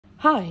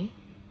Hi,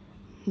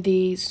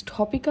 this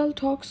topical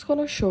talk's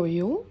gonna show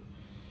you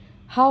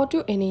how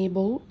to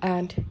enable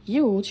and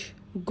use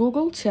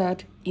Google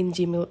Chat in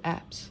Gmail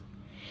apps.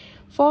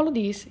 Follow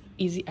this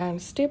easy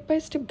and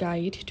step-by-step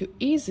guide to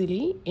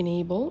easily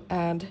enable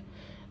and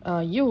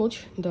use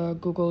the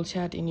Google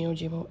Chat in your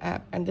Gmail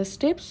app, and the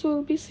steps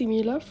will be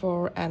similar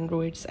for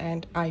Androids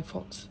and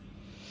iPhones.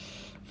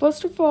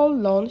 First of all,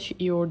 launch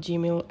your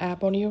Gmail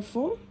app on your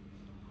phone,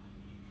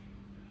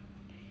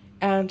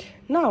 and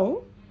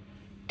now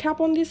tap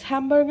on this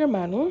hamburger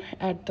menu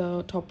at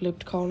the top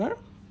left corner,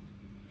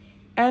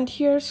 and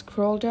here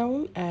scroll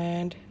down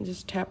and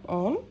just tap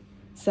on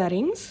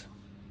settings.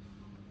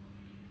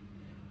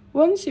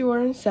 Once you are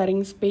in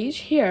settings page,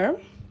 here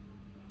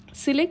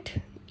select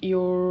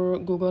your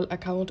Google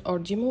account or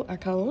Gmail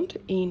account,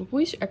 in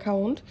which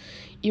account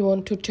you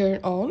want to turn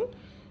on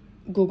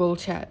Google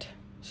Chat.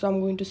 So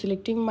I'm going to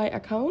selecting my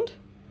account,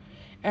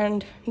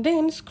 and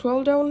then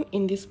scroll down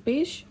in this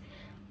page.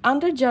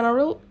 Under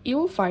general, you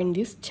will find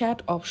this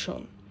chat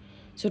option.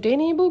 So to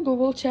enable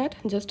Google Chat,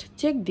 just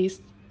check this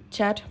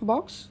chat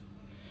box,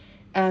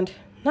 and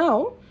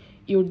now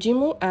your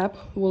Gmail app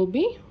will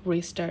be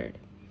restarted.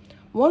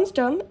 Once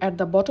done, at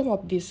the bottom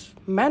of this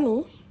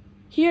menu,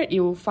 here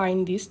you will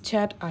find this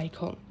chat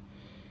icon.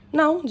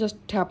 Now just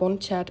tap on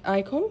chat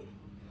icon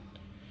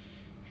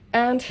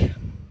and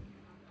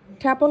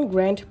tap on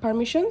grant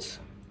permissions,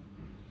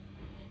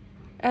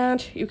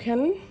 and you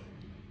can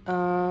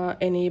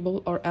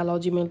enable or allow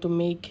Gmail to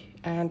make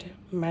and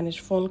manage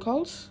phone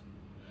calls,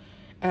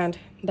 and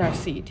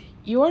that's it.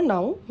 You are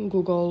now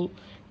Google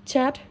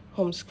Chat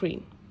home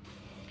screen.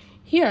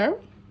 Here,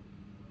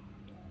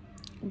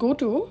 go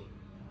to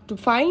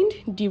find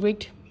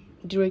direct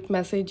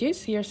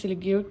messages. Here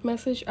select direct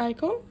message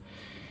icon,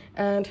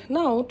 and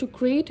now to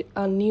create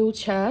a new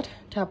chat,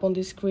 tap on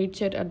this create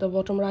chat at the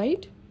bottom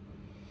right,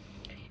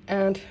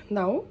 and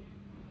now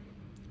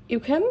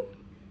you can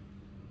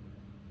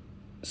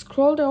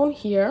scroll down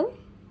here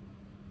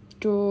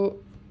to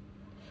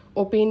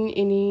open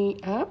any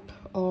app,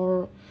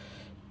 or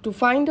to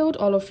find out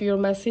all of your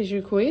message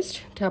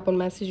requests, tap on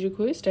message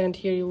request, and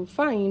here you will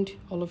find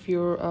all of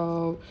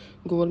your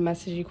Google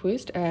message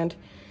request. And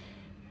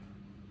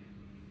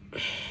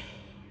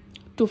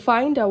to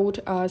find out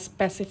a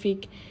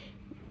specific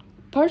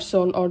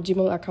person or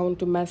Gmail account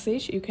to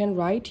message, you can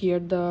write here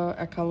the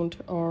account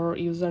or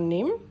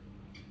username,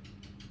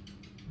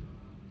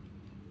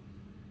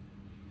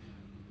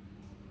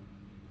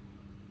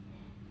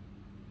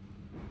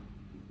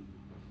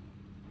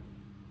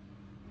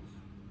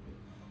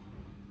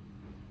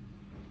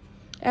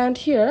 and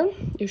here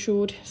you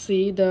should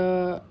see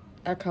the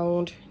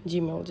account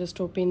Gmail.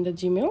 Just open the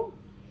Gmail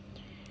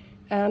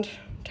and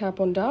tap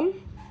on done,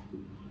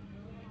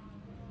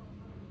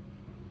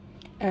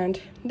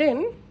 and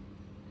then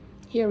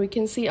here we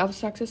can see I've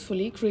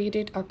successfully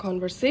created a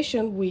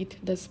conversation with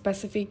the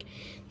specific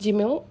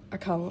Gmail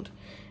account.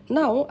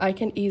 Now I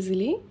can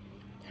easily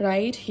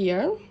write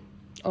here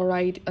or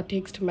write a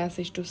text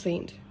message to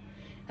send.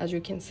 As you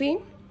can see,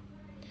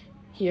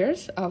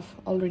 here's I've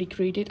already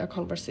created a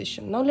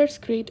conversation. Now let's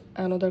create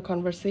another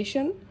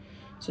conversation.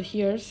 So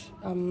here's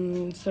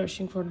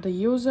searching for the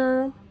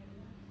user,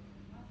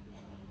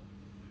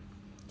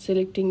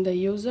 selecting the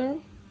user,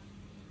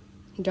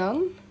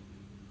 done.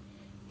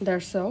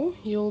 That's how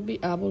you'll be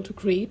able to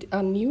create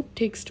a new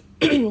text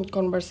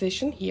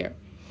conversation here.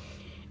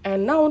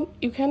 And now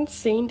you can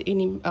send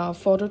any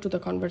photo to the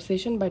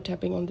conversation by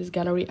tapping on this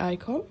gallery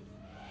icon,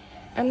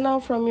 and now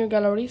from your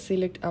gallery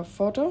select a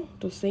photo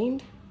to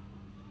send,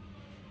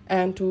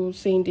 and to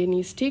send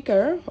any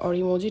sticker or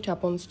emoji,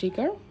 tap on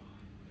sticker,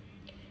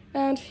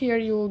 and here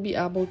you will be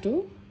able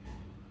to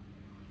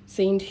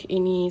send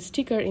any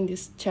sticker in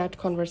this chat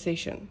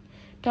conversation.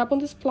 Tap on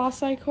this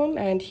plus icon,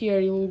 and here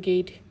you will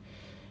get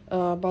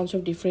a bunch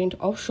of different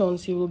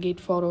options. You will get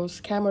photos,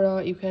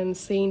 camera, you can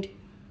send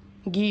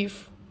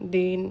GIF,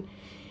 then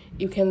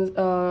you can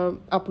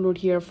upload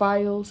here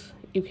files,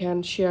 you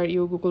can share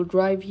your Google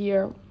Drive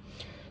here.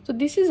 So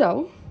this is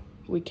how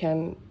we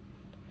can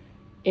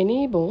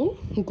enable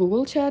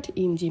Google Chat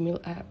in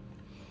Gmail app.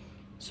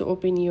 So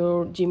open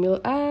your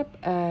Gmail app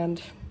and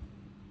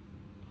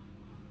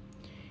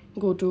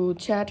go to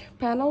chat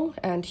panel,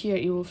 and here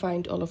you will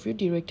find all of your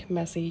direct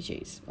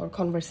messages or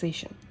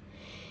conversation.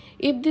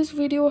 If this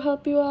video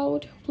helped you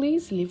out,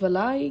 please leave a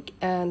like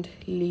and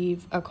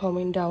leave a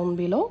comment down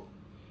below.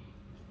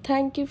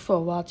 Thank you for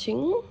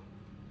watching.